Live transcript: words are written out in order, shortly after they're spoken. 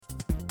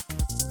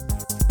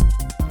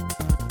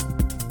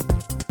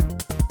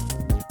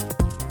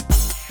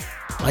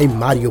I'm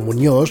Mario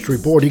Munoz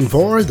reporting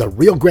for the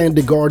Rio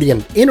Grande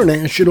Guardian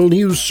International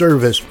News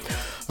Service.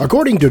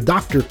 According to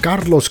Dr.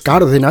 Carlos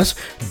Cardenas,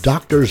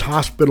 Doctors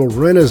Hospital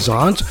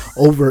Renaissance,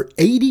 over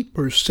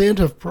 80%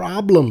 of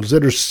problems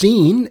that are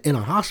seen in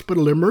a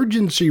hospital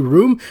emergency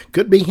room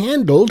could be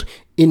handled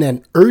in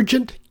an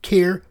urgent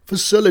care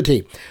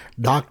facility.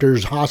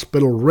 Doctors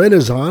Hospital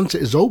Renaissance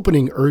is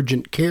opening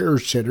urgent care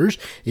centers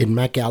in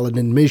McAllen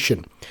and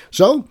Mission.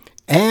 So,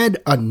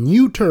 add a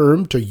new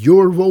term to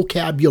your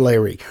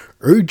vocabulary: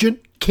 urgent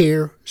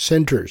care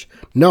centers.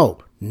 No,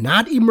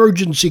 not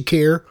emergency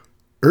care,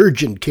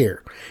 urgent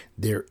care.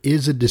 There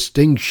is a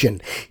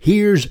distinction.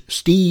 Here's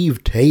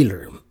Steve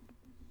Taylor.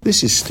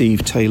 This is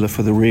Steve Taylor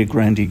for the Rio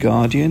Grande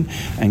Guardian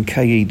and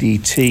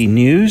KEDT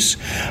News.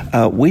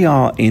 We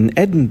are in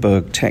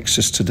Edinburgh,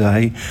 Texas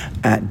today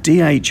at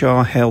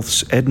DHR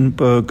Health's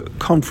Edinburgh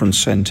Conference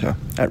Center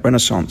at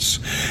Renaissance.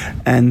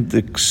 And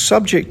the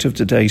subject of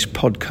today's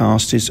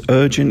podcast is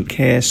urgent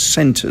care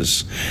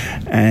centers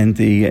and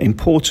the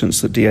importance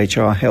that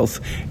DHR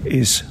Health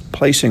is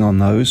placing on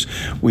those.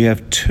 We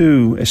have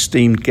two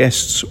esteemed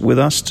guests with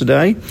us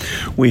today.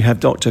 We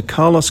have Dr.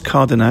 Carlos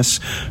Cardenas,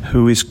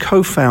 who is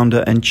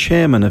co-founder and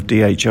chairman of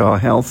DHR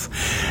Health,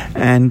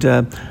 and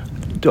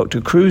Dr.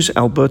 Cruz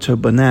Alberto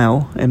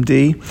Bernal,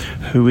 MD,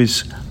 who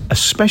is a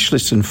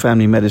specialist in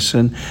family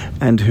medicine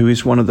and who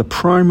is one of the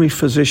primary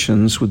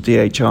physicians with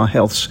DHR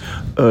Health's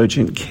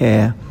urgent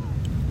care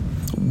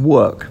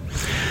work.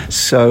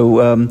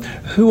 So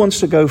who wants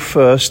to go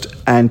first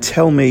and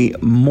tell me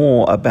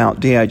more about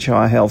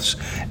DHR Health's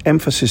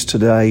emphasis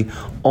today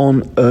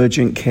on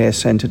urgent care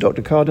center?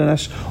 Dr.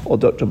 Cardenas or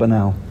Dr.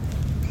 Bernal?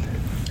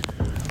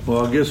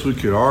 Well, I guess we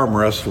could arm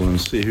wrestle and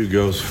see who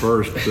goes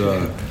first.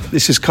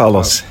 This is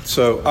Carlos.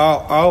 So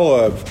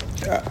I'll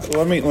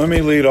let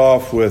me lead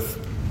off with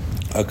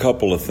a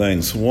couple of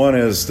things. One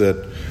is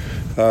that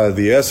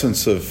the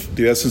essence of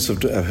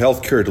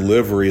healthcare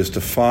delivery is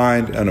to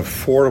find an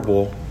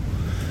affordable,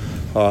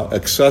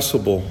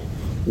 accessible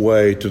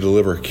way to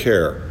deliver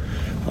care,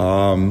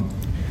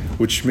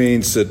 which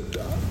means that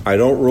I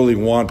don't really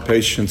want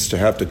patients to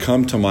have to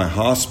come to my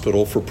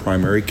hospital for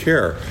primary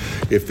care.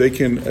 If they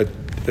can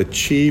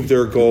achieve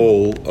their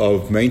goal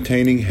of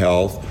maintaining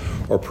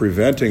health or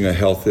preventing a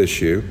health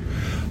issue,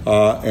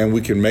 and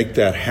we can make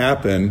that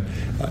happen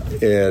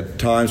at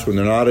times when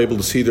they're not able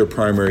to see their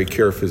primary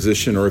care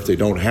physician, or if they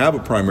don't have a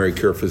primary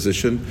care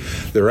physician,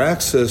 their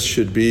access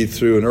should be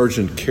through an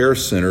urgent care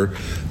center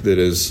that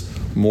is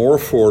more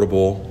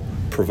affordable,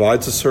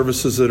 provides the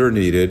services that are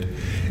needed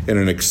in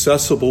an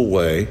accessible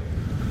way,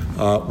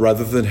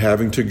 rather than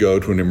having to go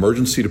to an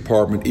emergency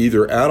department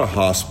either at a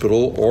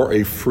hospital or a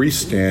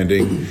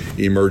freestanding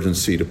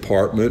emergency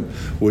department,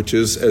 which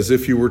is as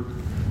if you were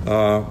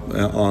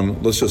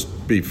let's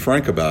just be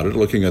frank about it,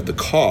 looking at the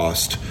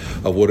cost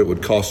of what it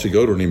would cost to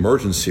go to an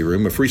emergency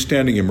room. A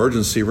freestanding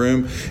emergency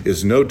room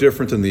is no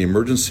different than the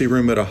emergency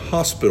room at a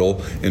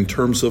hospital in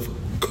terms of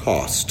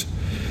cost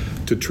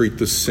to treat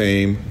the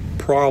same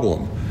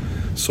problem.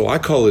 So I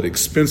call it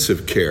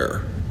expensive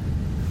care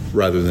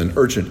rather than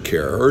urgent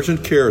care.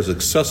 Urgent care is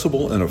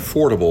accessible and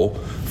affordable.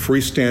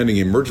 Freestanding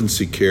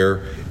emergency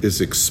care is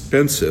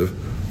expensive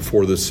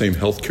for the same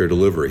healthcare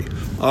delivery.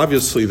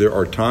 Obviously, there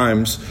are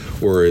times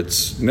where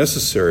it's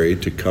necessary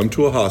to come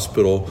to a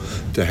hospital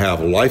to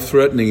have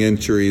life-threatening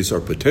injuries or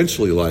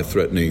potentially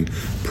life-threatening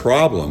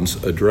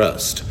problems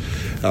addressed.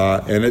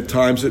 And at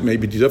times it may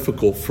be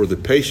difficult for the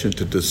patient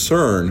to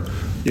decide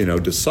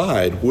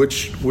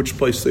which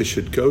place they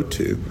should go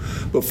to.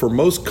 But for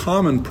most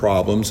common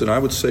problems, and I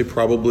would say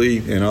probably,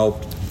 and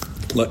I'll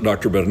let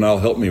Dr. Bernal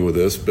help me with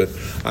this, but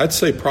I'd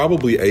say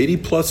probably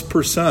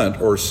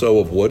 80+% or so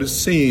of what is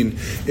seen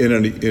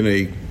in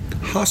a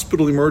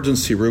hospital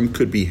emergency room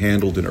could be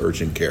handled in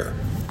urgent care.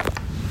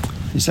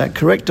 Is that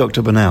correct,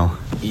 Dr. Bernal?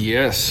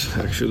 Yes,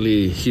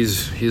 actually,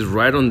 he's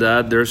right on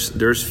that.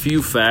 There's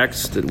few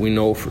facts that we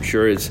know for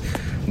sure. It's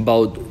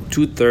about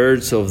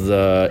 2/3 of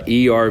the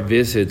ER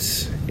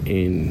visits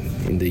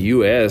in the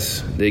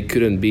U.S. they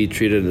couldn't be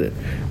treated at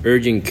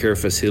urgent care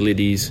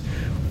facilities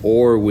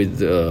or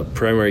with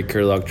primary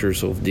care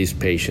doctors of these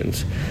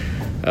patients.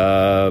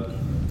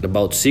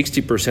 About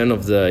 60%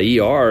 of the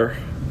ER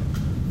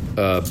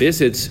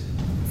visits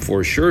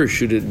for sure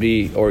should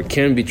be or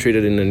can be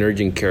treated in an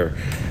urgent care.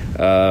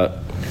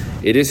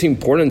 It is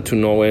important to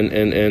know,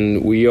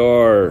 and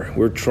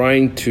we're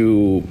trying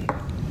to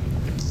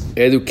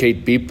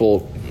educate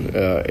people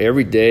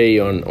every day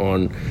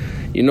on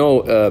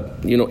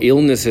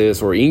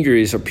illnesses or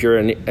injuries appear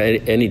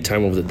at any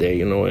time of the day,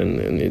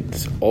 and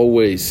it's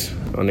always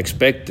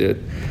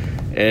unexpected,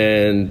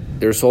 and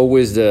there's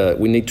always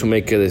we need to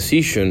make a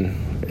decision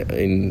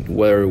in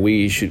whether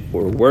we should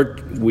or where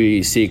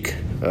we seek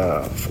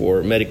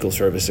for medical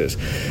services.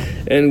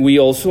 And we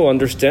also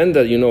understand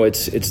that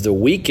it's the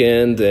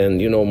weekend,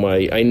 and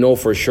I know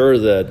for sure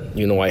that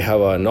I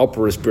have an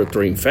upper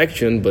respiratory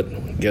infection, but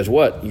guess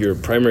what? Your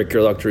primary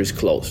care doctor is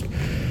closed.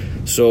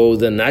 So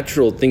the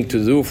natural thing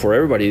to do for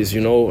everybody is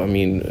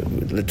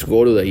let's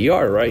go to the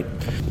ER, right?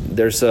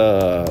 There's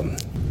a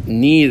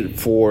need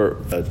for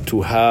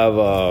to have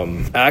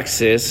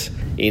access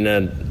in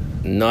a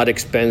not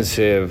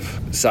expensive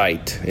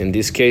site, in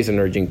this case an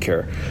urgent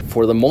care.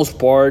 For the most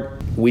part,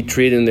 we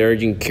treat in the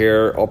urgent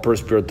care upper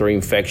respiratory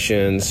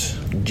infections,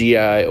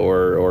 GI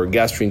or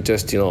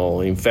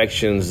gastrointestinal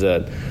infections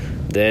that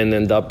then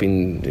end up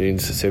in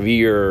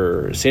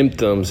severe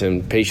symptoms,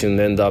 and patients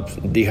end up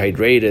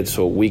dehydrated.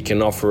 So we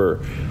can offer,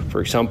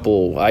 for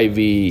example,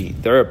 IV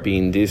therapy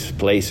in these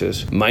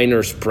places.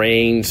 Minor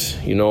sprains,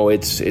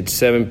 it's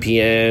 7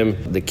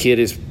 p.m. The kid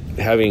is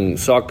having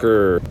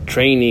soccer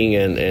training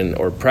and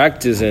or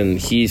practice, and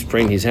he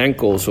sprained his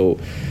ankle. So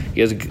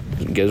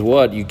guess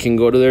what? You can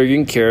go to the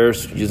urgent care,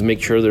 just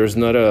make sure there's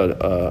not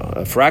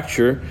a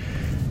fracture,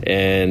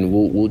 and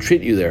we'll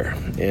treat you there.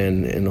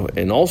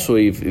 And also,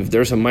 if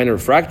there's a minor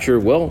fracture,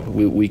 well,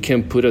 we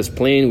can put a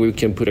splint, we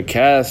can put a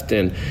cast,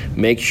 and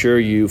make sure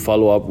you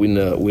follow up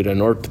with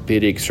an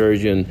orthopedic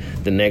surgeon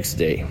the next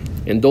day.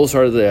 And those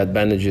are the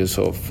advantages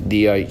of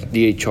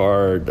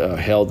DHR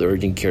Health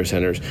Urgent Care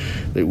Centers.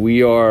 That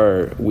we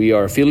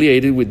are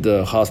affiliated with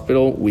the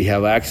hospital. We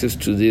have access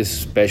to this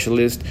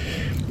specialist,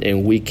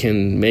 and we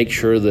can make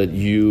sure that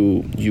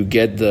you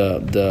get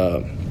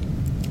the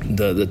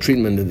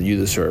treatment that you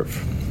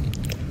deserve.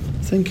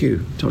 Thank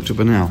you, Dr.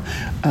 Bernal.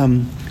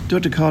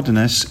 Dr.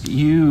 Cardenas,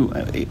 you've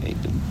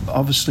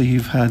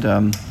had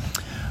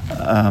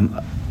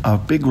a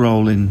big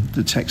role in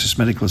the Texas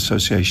Medical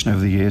Association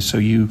over the years, so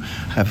you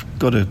have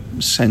got a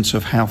sense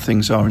of how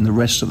things are in the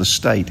rest of the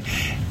state.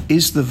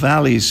 Is the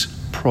Valley's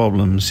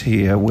problems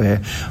here,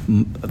 where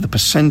the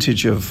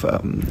percentage of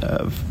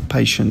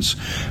patients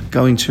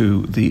going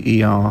to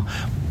the ER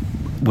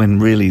when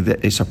really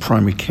it's a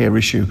primary care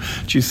issue,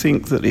 do you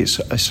think that it's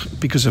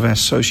because of our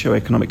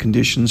socioeconomic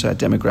conditions, our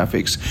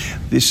demographics,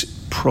 this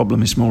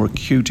problem is more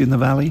acute in the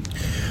Valley?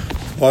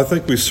 Well, I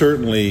think we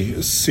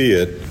certainly see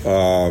it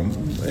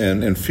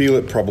and feel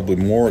it probably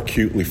more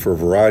acutely for a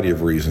variety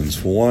of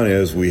reasons. One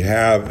is we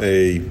have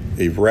a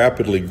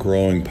rapidly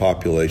growing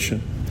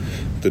population.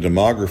 The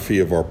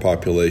demography of our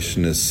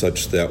population is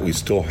such that we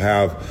still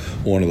have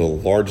one of the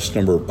largest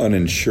number of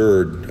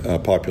uninsured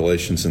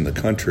populations in the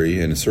country,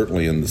 and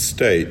certainly in the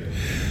state.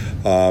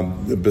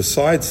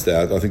 Besides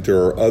that, I think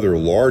there are other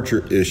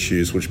larger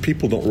issues which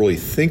people don't really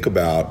think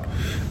about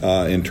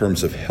in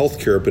terms of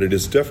healthcare, but it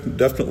is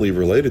definitely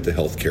related to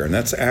healthcare, and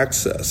that's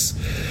access.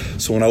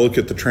 So when I look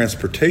at the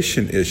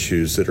transportation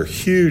issues that are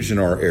huge in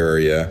our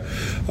area,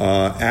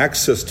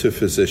 access to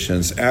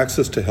physicians,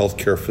 access to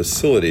healthcare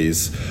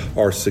facilities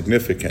are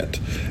significant.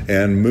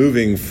 And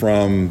moving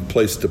from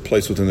place to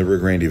place within the Rio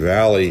Grande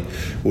Valley,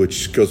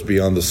 which goes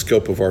beyond the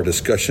scope of our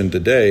discussion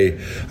today,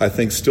 I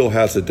think still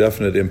has a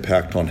definite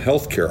impact on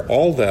healthcare.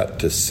 All that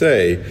to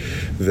say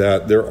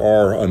that there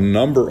are a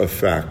number of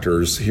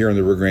factors here in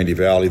the Rio Grande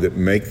Valley that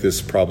make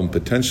this problem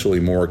potentially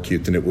more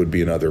acute than it would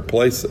be in other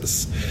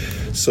places.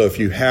 So if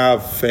you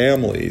have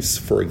families,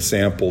 for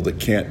example, that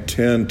can't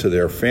tend to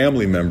their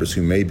family members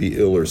who may be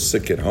ill or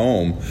sick at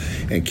home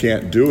and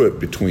can't do it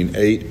between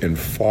 8 and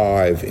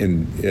 5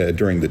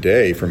 during the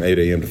day, from 8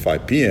 a.m. to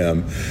 5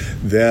 p.m.,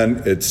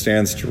 then it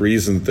stands to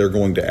reason that they're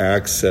going to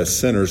access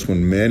centers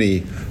when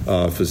many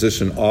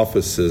physician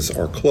offices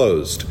are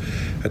closed.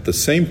 At the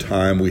same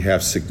time, we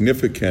have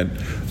significant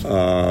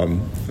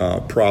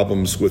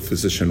problems with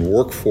physician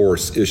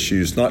workforce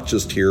issues, not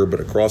just here, but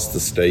across the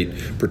state,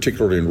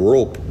 particularly in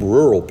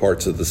rural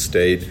parts of the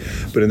state.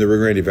 But in the Rio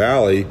Grande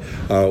Valley,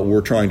 we're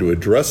trying to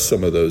address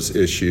some of those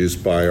issues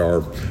by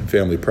our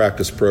family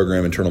practice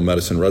program, internal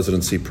medicine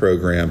residency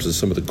programs, and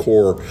some of the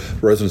core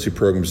residency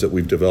programs that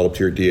we've developed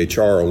here at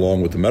DHR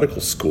along with the medical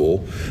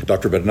school.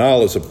 Dr.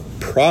 Bernal is a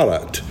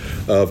product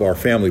of our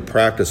family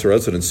practice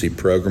residency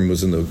program,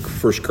 was in the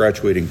first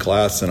graduating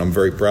class, and I'm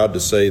very proud to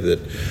say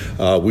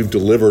that we've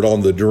delivered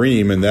on the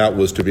dream, and that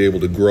was to be able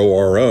to grow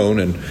our own,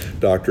 and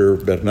Dr.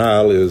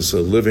 Bernal is a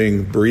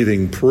living,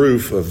 breathing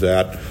proof of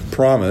that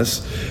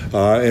promise,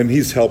 and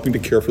he's helping to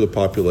care for the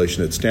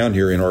population that's down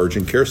here in our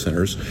urgent care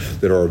centers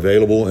that are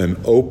available and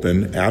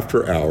open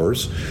after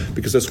hours,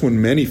 because that's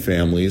when many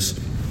families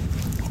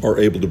are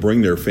able to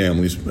bring their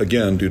families,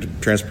 again, due to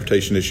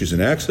transportation issues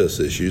and access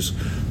issues,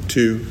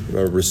 to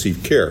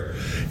receive care.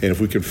 And if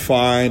we can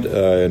find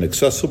an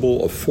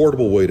accessible,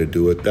 affordable way to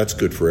do it, that's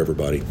good for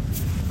everybody.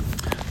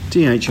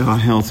 DHR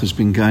Health has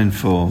been going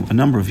for a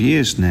number of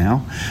years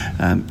now.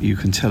 You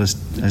can tell us,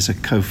 as a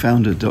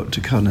co-founder, Dr.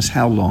 Cardenas,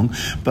 how long.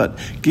 But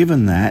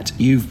given that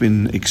you've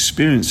been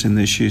experiencing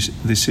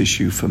this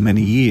issue for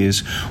many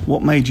years,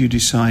 what made you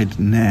decide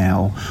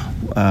now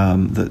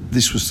that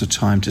this was the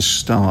time to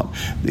start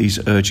these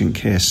urgent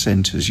care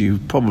centres? You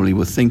probably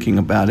were thinking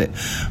about it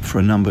for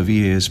a number of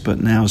years, but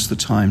now's the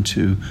time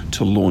to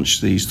launch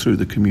these through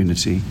the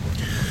community.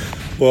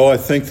 Well, I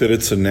think that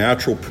it's a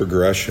natural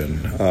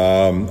progression.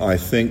 I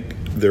think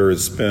there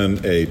has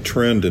been a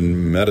trend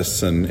in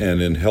medicine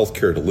and in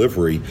healthcare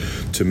delivery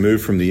to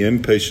move from the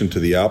inpatient to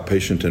the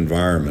outpatient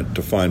environment,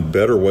 to find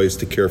better ways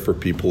to care for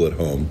people at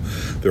home.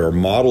 There are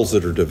models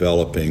that are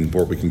developing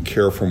where we can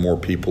care for more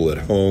people at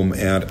home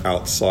and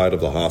outside of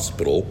the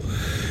hospital.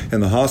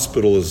 And the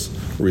hospital is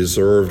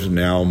reserved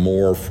now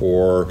more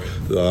for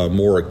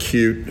more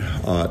acute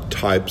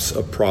types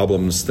of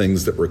problems,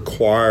 things that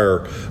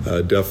require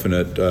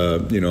definite,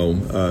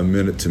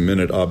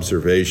 minute-to-minute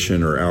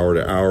observation or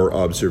hour-to-hour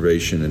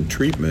observation and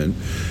treatment.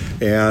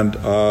 And,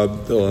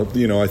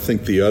 I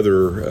think the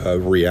other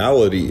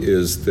reality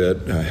is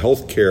that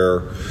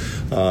healthcare,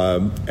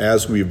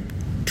 as we've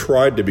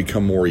tried to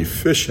become more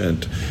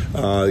efficient,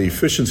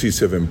 efficiencies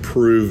have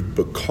improved,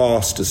 but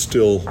cost is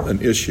still an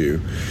issue.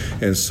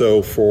 And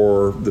so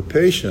for the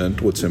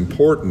patient, what's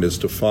important is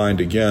to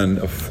find, again,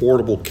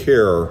 affordable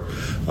care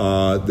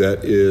that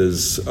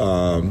is,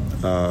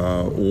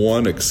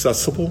 one,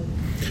 accessible,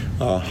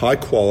 high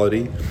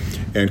quality,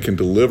 and can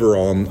deliver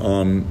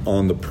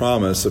on the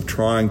promise of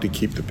trying to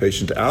keep the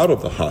patient out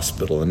of the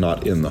hospital and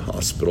not in the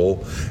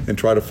hospital, and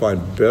try to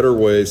find better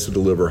ways to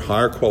deliver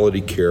higher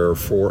quality care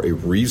for a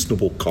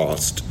reasonable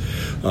cost,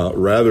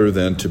 rather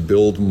than to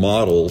build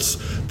models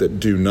that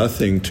do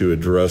nothing to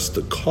address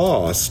the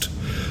cost,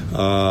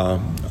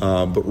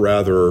 but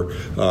rather,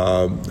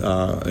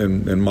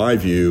 in my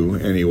view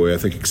anyway, I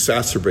think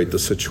exacerbate the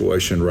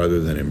situation rather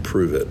than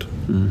improve it.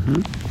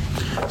 Mm-hmm.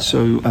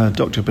 So,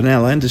 Dr.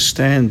 Bonnell, I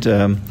understand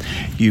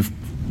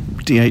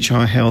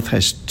DHR Health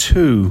has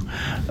 2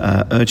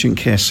 urgent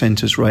care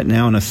centers right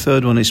now, and a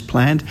third one is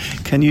planned.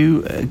 Can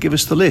you give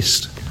us the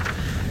list?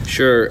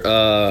 Sure.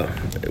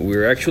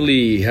 We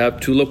actually have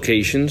 2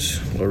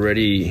 locations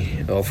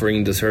already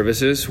offering the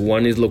services.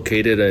 One is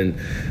located in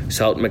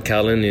South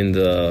McAllen in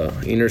the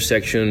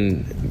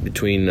intersection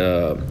between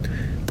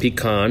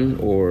Pecan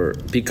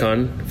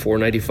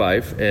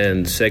 495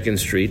 and 2nd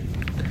Street.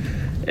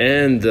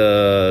 And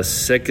the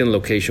second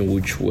location,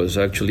 which was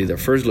actually the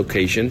first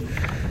location,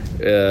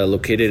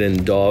 located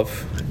in Dove,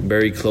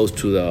 very close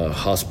to the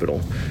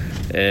hospital.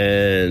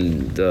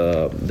 And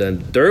the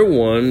third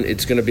one,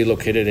 it's going to be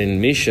located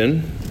in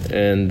Mission,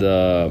 and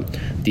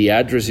the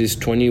address is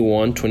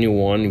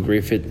 2121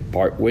 Griffith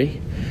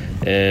Parkway.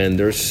 And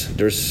there's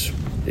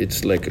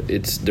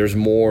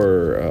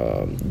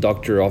more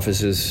doctor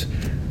offices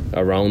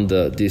around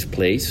this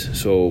place.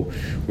 So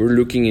we're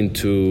looking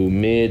into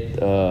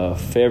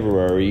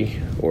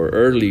mid-February or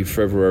early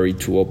February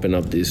to open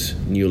up this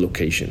new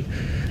location.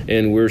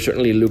 And we're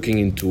certainly looking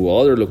into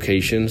other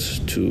locations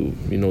to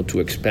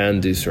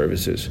expand these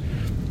services.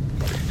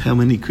 How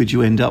many could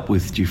you end up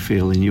with, do you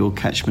feel, in your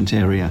catchment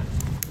area?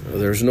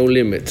 There's no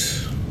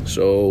limits.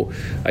 So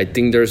I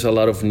think there's a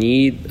lot of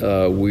need.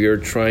 We are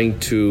trying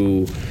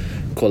to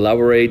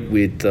collaborate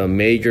with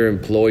major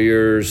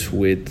employers,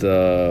 with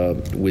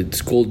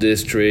school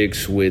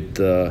districts, with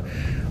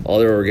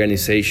other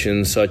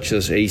organizations such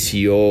as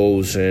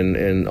ACOs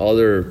and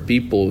other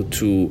people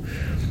to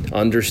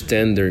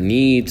understand their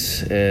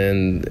needs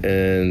and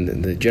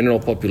the general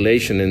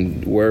population,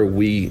 and where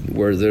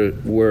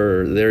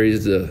there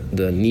is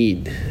the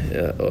need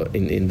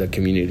in the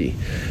community.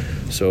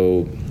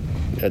 So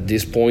at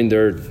this point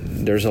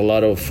there's a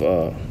lot of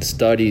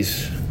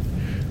studies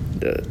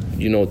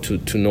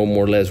to know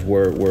more or less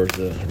where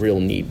the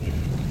real need.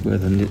 Where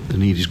the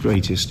need is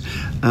greatest.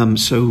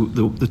 So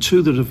the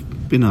 2 that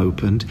have been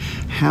opened,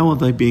 how are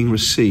they being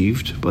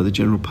received by the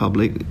general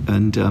public,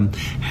 and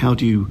how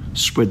do you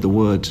spread the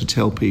word to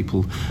tell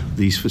people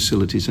these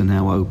facilities are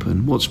now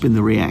open? What's been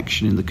the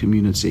reaction in the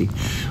community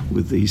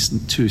with these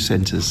 2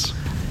 centers?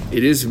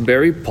 It is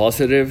very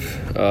positive.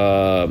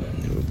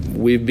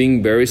 We've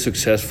been very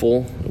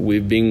successful.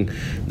 We've been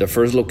the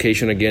first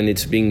location, again,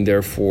 it's been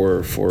there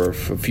for a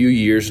few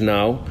years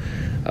now.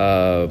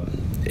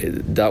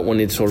 That one,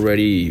 it's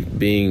already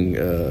being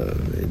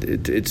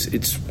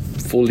it's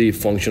fully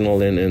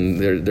functional, and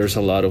there's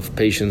a lot of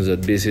patients that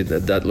visit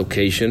at that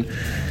location.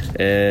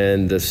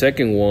 And the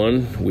second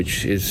one,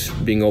 which is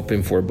being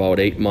open for about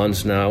 8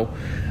 months now,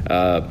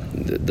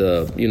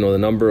 the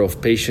number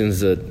of patients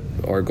that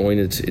are going,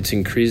 it's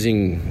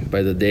increasing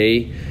by the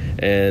day,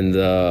 and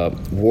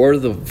for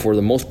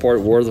the most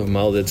part, word of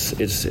mouth,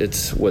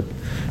 it's what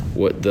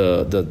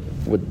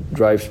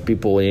drives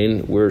people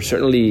in. We're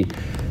certainly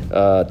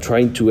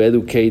trying to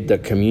educate the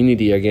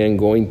community, again,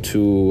 going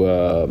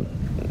to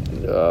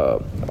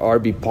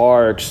RV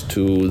parks,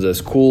 to the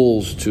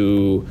schools,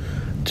 to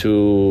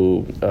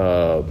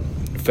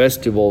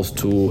festivals,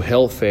 to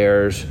health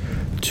fairs,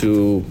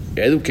 to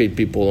educate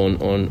people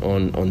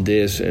on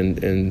this,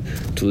 and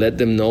to let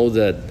them know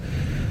that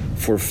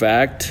for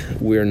fact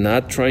we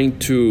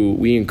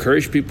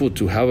encourage people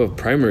to have a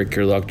primary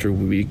care doctor,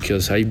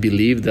 because I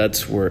believe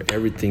that's where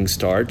everything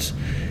starts.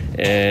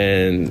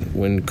 And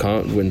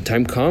when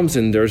time comes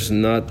and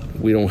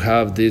we don't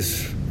have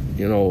this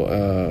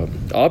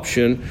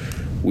option,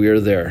 we are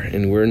there,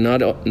 and we're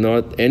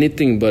not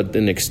anything but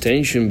an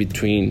extension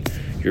between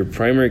your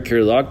primary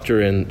care doctor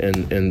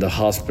and the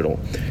hospital.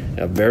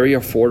 A very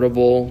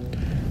affordable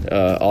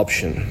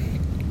option.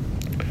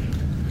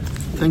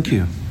 Thank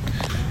you.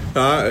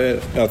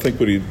 I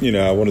think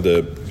I wanted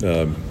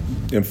to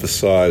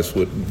emphasize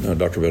what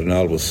Dr.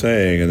 Bernal was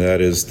saying, and that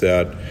is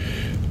that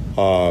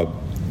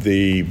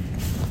the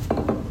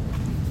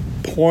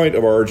point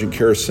of our urgent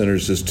care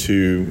centers is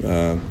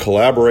to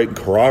collaborate and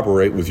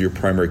corroborate with your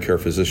primary care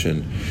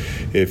physician.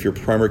 If your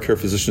primary care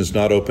physician is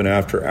not open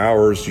after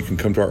hours, you can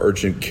come to our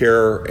urgent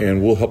care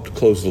and we'll help to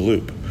close the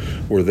loop.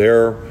 We're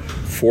there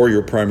for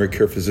your primary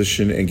care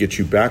physician and get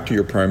you back to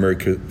your primary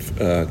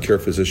care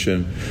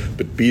physician,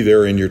 but be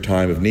there in your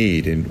time of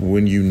need. And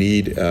when you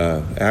need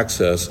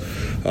access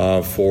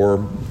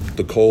for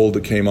the cold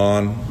that came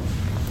on,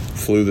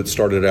 flu that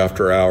started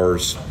after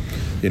hours,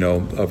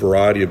 a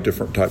variety of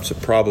different types of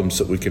problems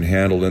that we can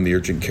handle in the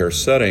urgent care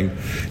setting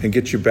and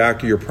get you back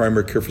to your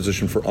primary care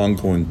physician for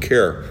ongoing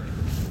care.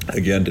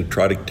 Again, to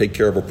try to take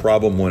care of a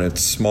problem when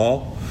it's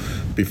small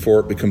before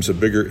it becomes a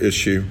bigger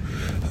issue,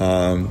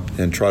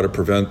 and try to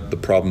prevent the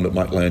problem that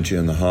might land you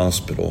in the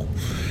hospital.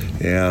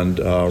 And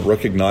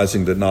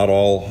recognizing that not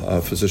all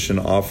physician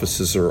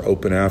offices are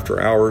open after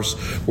hours,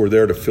 we're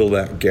there to fill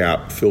that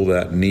gap, fill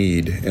that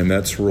need, and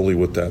that's really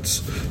what that's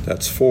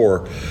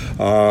for.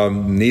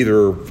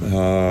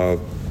 Neither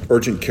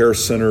urgent care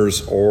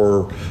centers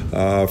or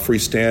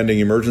freestanding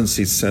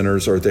emergency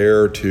centers are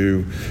there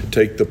to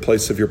take the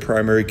place of your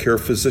primary care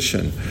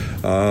physician.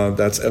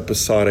 That's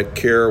episodic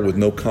care with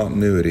no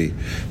continuity.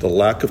 The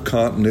lack of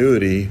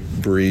continuity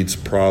breeds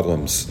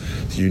problems.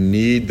 You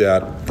need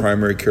that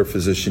primary care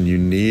physician. You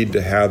need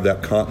to have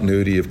that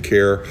continuity of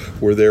care.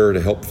 We're there to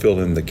help fill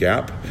in the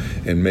gap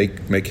and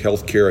make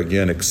health care,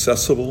 again,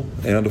 accessible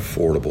and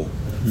affordable.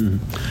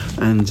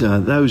 Mm-hmm. And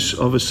those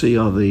obviously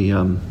are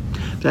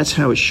that's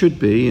how it should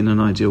be in an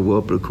ideal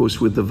world. But of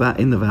course, with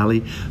in the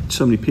Valley,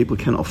 so many people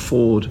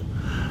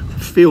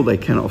feel they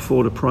cannot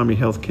afford a primary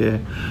health care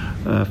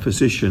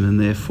physician, and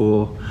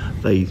therefore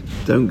they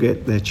don't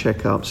get their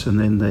checkups, and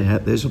then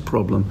there's a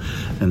problem,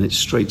 and it's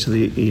straight to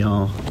the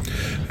ER.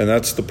 And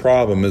that's the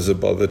problem, is that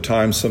by the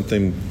time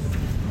something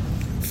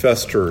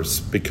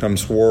festers,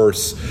 becomes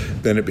worse,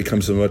 then it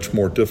becomes a much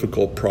more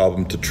difficult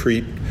problem to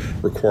treat,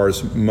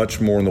 requires much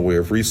more in the way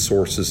of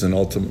resources, and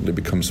ultimately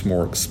becomes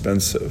more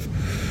expensive.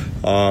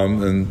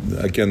 And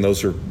again,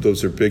 those are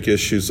big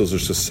issues. Those are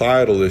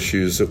societal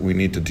issues that we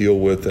need to deal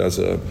with as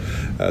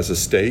a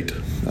state,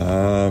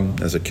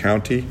 as a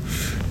county,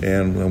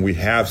 and we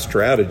have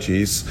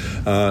strategies.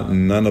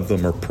 None of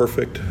them are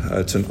perfect.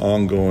 It's an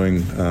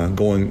ongoing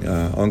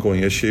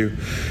issue.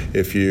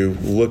 If you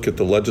look at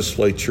the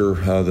legislature,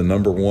 the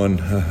number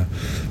one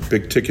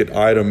big ticket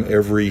item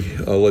every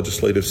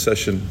legislative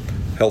session,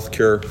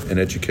 healthcare and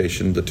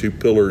education, the two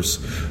pillars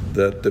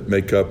that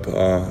make up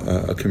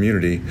a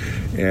community,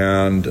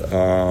 and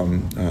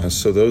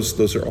so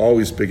those are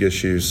always big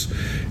issues,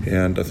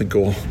 and I think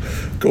go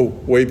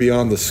way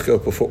beyond the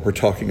scope of what we're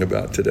talking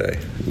about today.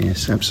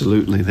 Yes,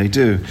 absolutely, they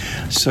do.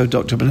 So,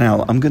 Dr.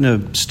 Bernal, I'm going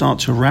to start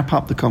to wrap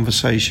up the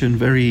conversation.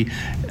 Very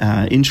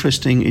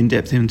interesting,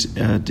 in-depth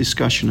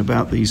discussion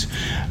about these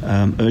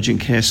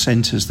urgent care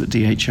centers that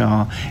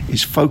DHR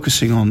is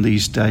focusing on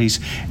these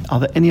days. Are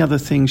there any other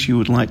things you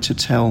would like to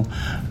tell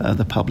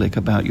the public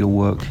about your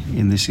work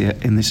in this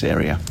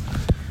area?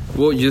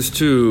 Well, just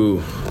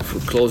for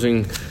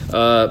closing,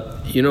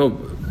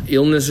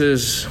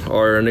 illnesses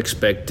are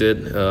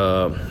unexpected.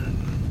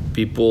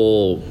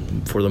 People,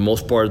 for the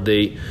most part,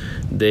 they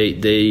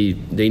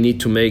need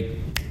to make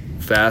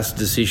fast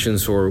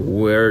decisions or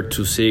where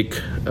to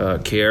seek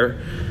care.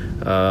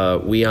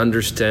 We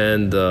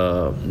understand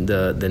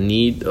the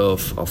need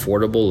of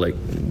affordable, like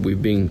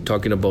we've been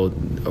talking about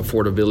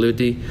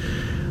affordability,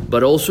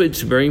 but also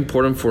it's very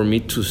important for me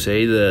to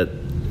say that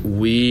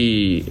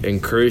we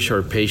encourage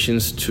our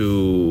patients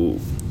to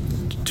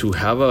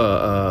have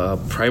a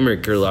primary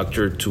care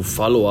doctor to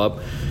follow up.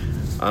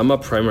 I'm a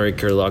primary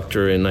care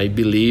doctor, and I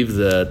believe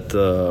that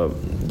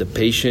the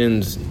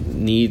patient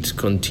needs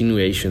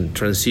continuation.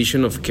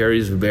 Transition of care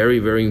is very,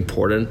 very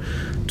important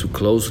to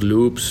close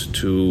loops,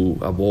 to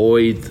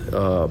avoid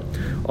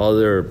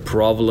other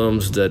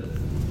problems that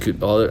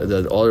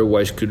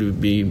otherwise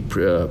could be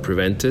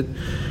prevented.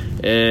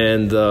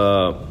 And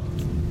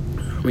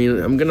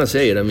I'm gonna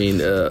say it. And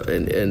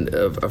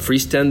a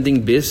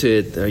freestanding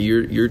visit,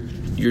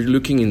 you're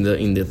looking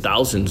in the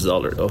thousands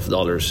of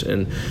dollars,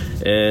 and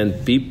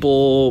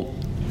people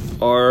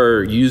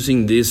are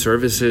using these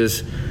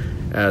services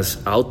as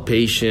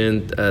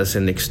outpatient, as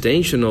an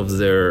extension of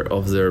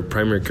their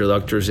primary care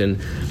doctors, and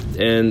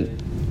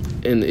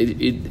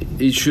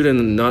it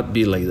shouldn't not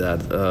be like that.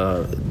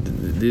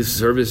 These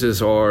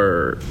services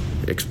are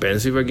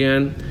expensive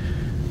again.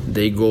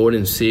 They go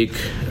and seek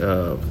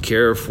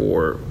care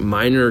for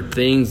minor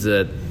things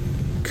that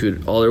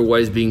could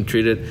otherwise being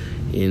treated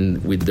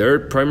with their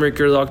primary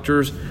care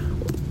doctors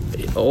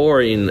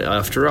or in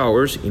after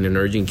hours in an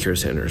urgent care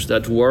centers.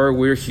 That's what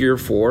we're here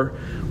for.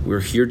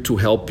 We're here to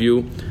help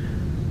you.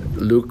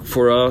 Look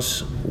for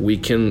us. We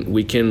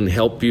can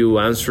help you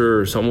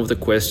answer some of the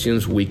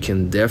questions. We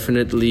can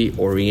definitely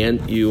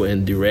orient you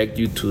and direct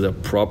you to the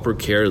proper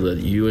care that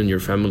you and your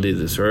family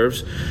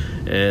deserves.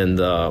 And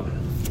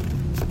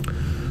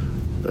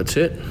that's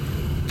it.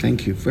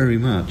 Thank you very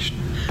much.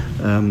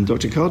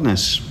 Dr.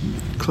 Cardenas,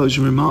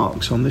 closing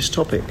remarks on this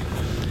topic.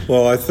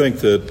 Well, I think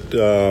that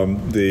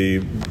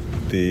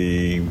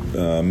the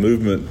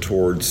movement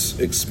towards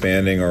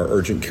expanding our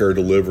urgent care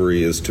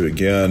delivery is to,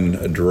 again,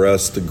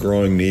 address the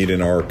growing need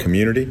in our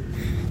community,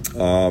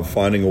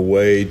 finding a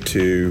way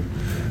to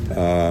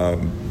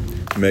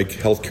make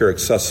healthcare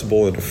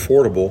accessible and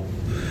affordable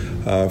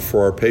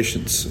for our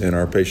patients and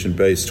our patient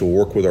base, to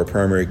work with our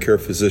primary care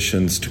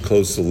physicians to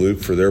close the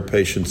loop for their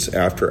patients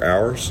after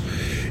hours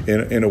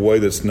in a way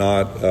that's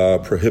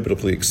not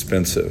prohibitively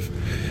expensive.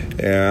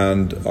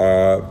 And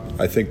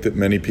I think that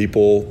many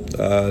people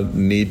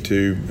need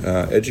to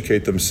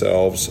educate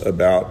themselves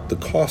about the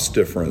cost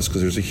difference,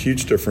 because there's a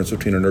huge difference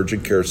between an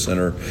urgent care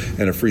center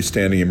and a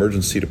freestanding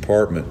emergency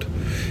department.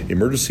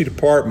 Emergency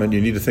department,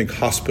 you need to think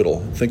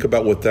hospital. Think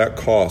about what that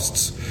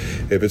costs.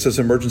 If it says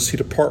emergency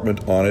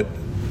department on it,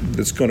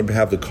 it's going to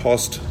have the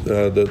cost,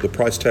 the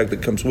price tag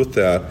that comes with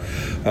that.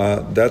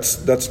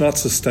 That's not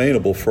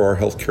sustainable for our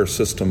healthcare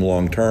system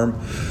long term.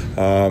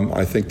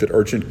 I think that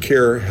urgent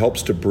care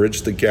helps to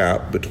bridge the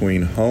gap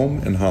between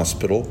home and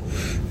hospital,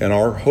 and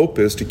our hope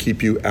is to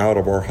keep you out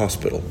of our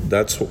hospital.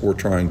 That's what we're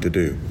trying to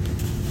do.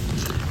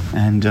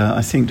 And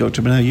I think,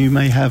 Dr. Bernal, you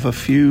may have a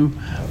few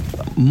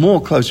more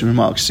closing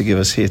remarks to give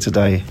us here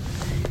today.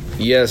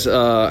 Yes,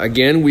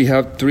 again, we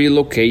have 3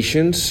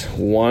 locations.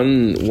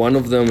 One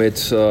of them,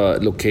 it's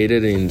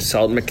located in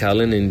South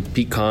McAllen in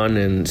Pecan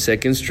and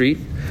 2nd Street.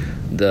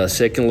 The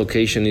second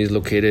location is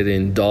located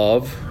in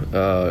Dove,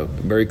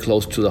 very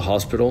close to the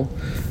hospital.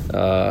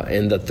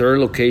 And the third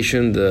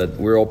location that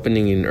we're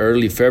opening in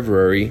early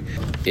February,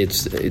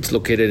 it's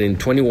located in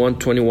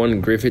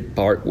 2121 Griffith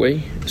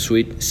Parkway,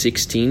 Suite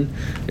 16,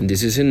 and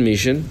this is in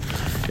Mission.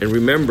 And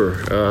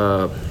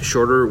remember,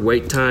 shorter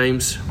wait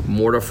times,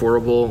 more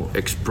affordable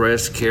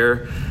express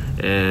care,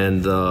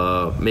 and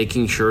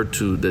making sure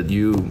that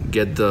you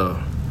get the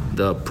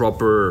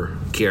proper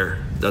care.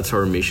 That's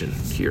our mission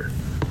here.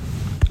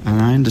 And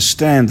I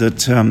understand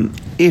that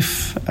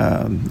if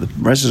the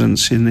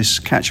residents in this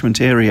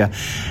catchment area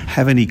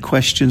have any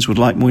questions, would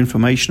like more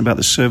information about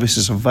the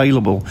services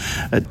available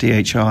at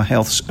DHR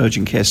Health's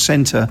Urgent Care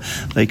Centre,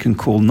 they can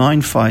call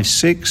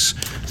 956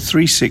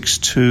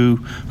 362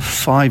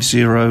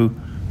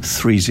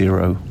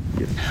 5030.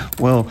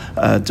 Well,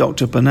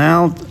 Dr.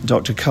 Bernal,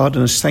 Dr.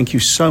 Cardenas, thank you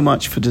so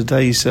much for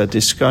today's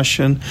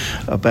discussion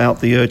about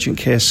the urgent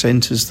care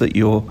centres that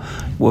you're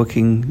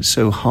working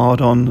so hard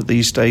on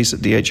these days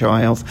at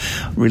DHR Health.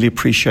 Really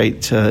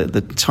appreciate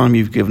the time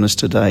you've given us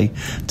today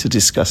to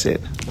discuss it.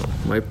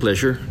 My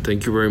pleasure.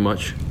 Thank you very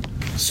much.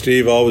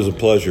 Steve, always a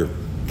pleasure.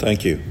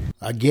 Thank you.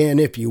 Again,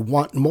 if you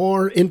want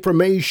more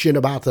information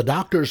about the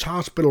Doctors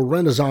Hospital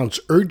Renaissance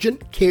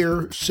Urgent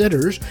Care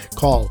Centers,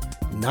 call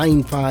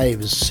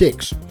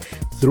 956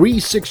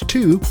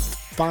 362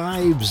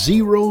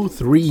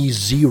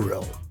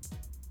 5030.